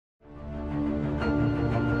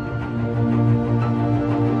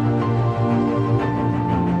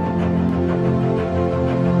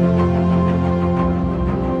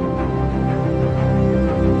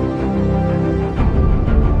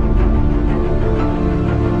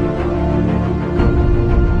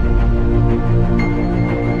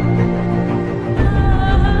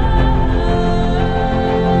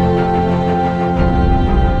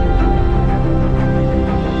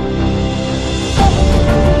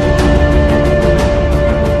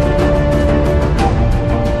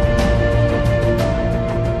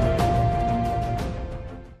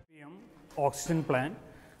oxygen plant.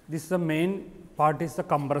 This is the main part is the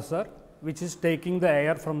compressor, which is taking the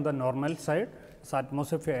air from the normal side, it's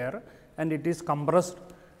atmosphere air, and it is compressed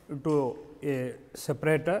to a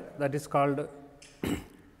separator that is called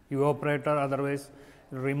evaporator, otherwise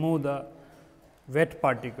remove the wet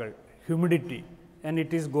particle, humidity, and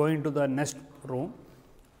it is going to the next room,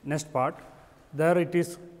 next part. There it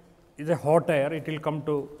is a hot air, it will come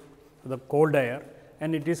to the cold air,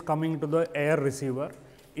 and it is coming to the air receiver.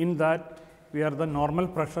 In that, where the normal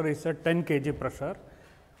pressure is a 10 kg pressure.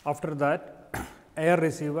 After that, air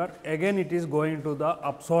receiver, again it is going to the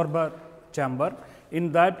absorber chamber.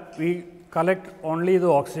 In that, we collect only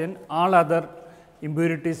the oxygen, all other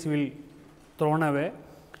impurities will thrown away.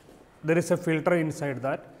 There is a filter inside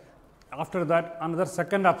that. After that, another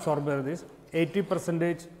second absorber is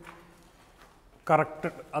 80%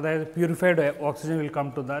 corrected, purified oxygen will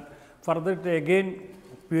come to that. Further, it again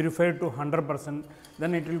purified to 100%,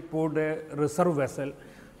 then it will put a reserve vessel.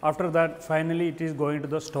 After that, finally, it is going to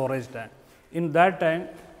the storage tank. In that tank,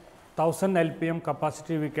 1000 LPM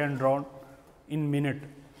capacity we can draw in minute.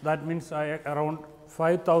 That means around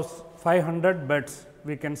 500 beds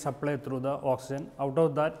we can supply through the oxygen. Out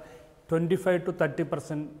of that, 25 to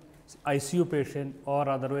 30% ICU patient or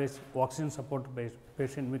otherwise oxygen support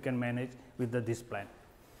patient we can manage with this plant.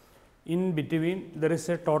 In between, there is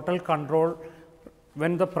a total control.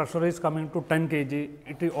 When the pressure is coming to 10 kg,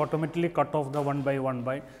 it will automatically cut off the one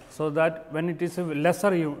by, so that when it is a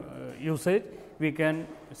lesser usage, we can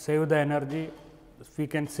save the energy, we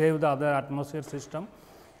can save the other atmosphere system.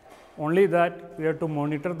 Only that we have to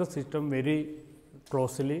monitor the system very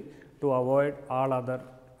closely to avoid all other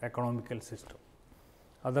economical system.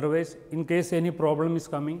 Otherwise, in case any problem is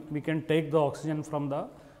coming, we can take the oxygen from the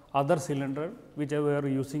other cylinder which we were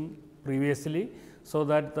using previously, so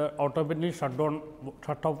that the automatically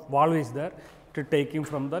shut off valve is there to taking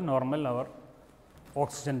from the normal our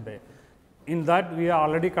oxygen bay. In that, we are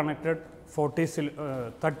already connected 30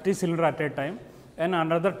 cylinder at a time and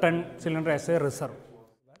another 10 cylinder as a reserve.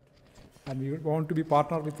 And we want to be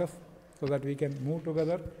partner with us so that we can move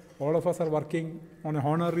together. All of us are working on a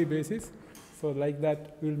honorary basis. So like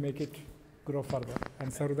that, we will make it grow further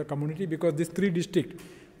and serve the community, because these three districts,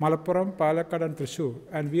 Malappuram, Palakkad and Thrissur,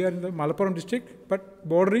 and we are in the Malappuram district, but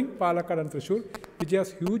bordering Palakkad and Thrissur, which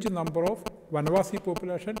has huge number of Vanavasi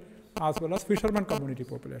population as well as fisherman community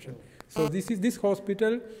population. So this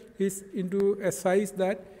hospital is into a size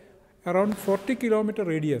that around 40 kilometer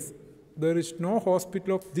radius, there is no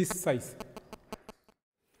hospital of this size.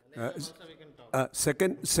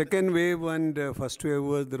 Second wave and first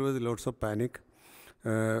wave there was lots of panic.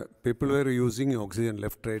 People were using oxygen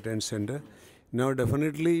left, right and center. Now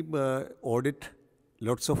definitely audit,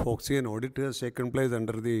 lots of oxygen audit has taken place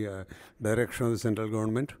under the direction of the central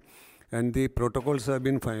government, and the protocols have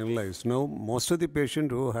been finalized. Now most of the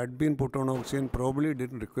patients who had been put on oxygen probably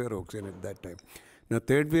didn't require oxygen at that time. Now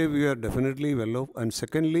third wave we are definitely well off, and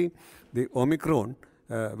secondly the Omicron,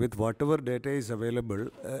 with whatever data is available,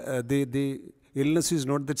 the illness is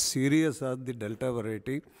not that serious as the Delta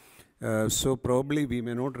variety. So probably we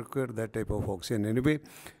may not require that type of oxygen. Anyway,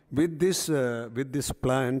 with this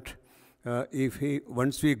plant,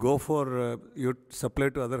 once we go for supply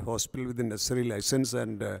to other hospital with the necessary license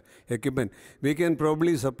and equipment, we can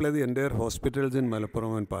probably supply the entire hospitals in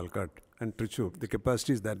Malappuram and Palakkad and Thrissur. The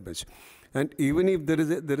capacity is that much. And even if there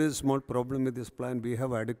is a small problem with this plant, we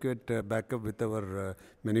have adequate backup with our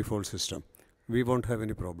manifold system. We won't have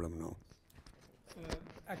any problem now.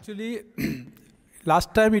 Actually,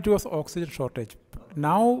 last time it was oxygen shortage.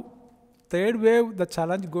 Now, third wave, the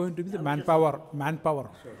challenge going to be the manpower.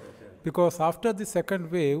 Because after the second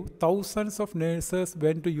wave, thousands of nurses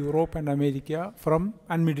went to Europe and America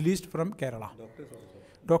and Middle East from Kerala.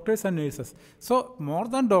 Doctors and nurses. So, more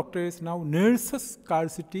than doctors, now nurses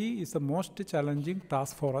scarcity is the most challenging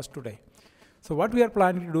task for us today. So, what we are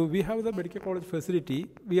planning to do, we have the medical college facility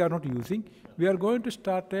we are not using. We are going to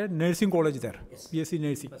start a nursing college there, BSc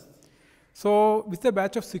nursing. So, with a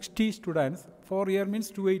batch of 60 students, 4 year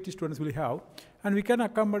means 280 students we have, and we can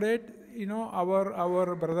accommodate,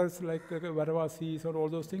 our brothers like Varavasis or all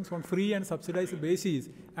those things on free and subsidized basis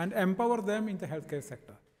and empower them in the healthcare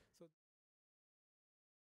sector.